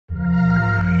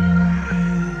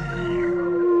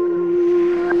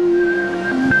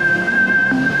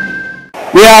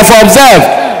we have observed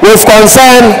with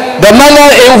concern the manner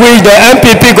in which the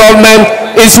NPP government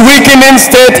is weakening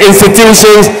state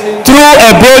institutions through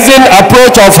a brazen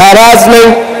approach of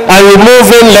harassment and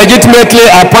removing legitimately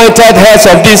appointed heads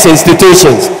of these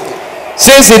institutions.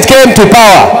 Since it came to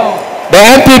power, the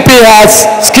NPP has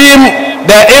schemed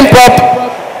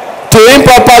to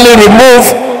improperly remove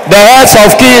the heads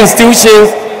of key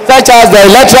institutions such as the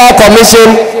Electoral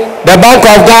Commission, the Bank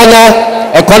of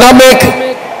Ghana, Economic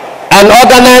and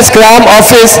Organized Crime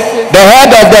Office, the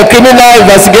head of the Criminal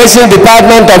Investigation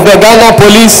Department of the Ghana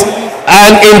Police,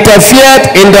 and interfered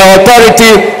in the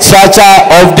authority structure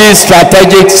of these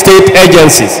strategic state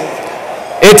agencies.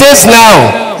 It is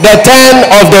now the turn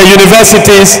of the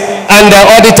universities and the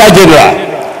Auditor General.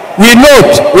 We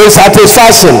note with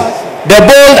satisfaction the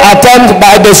bold attempt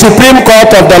by the Supreme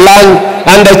Court of the land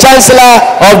and the Chancellor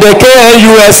of the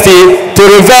KNUST to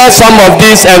reverse some of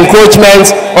these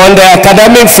encroachments on the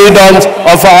academic freedoms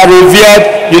of our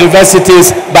revered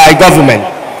universities by government.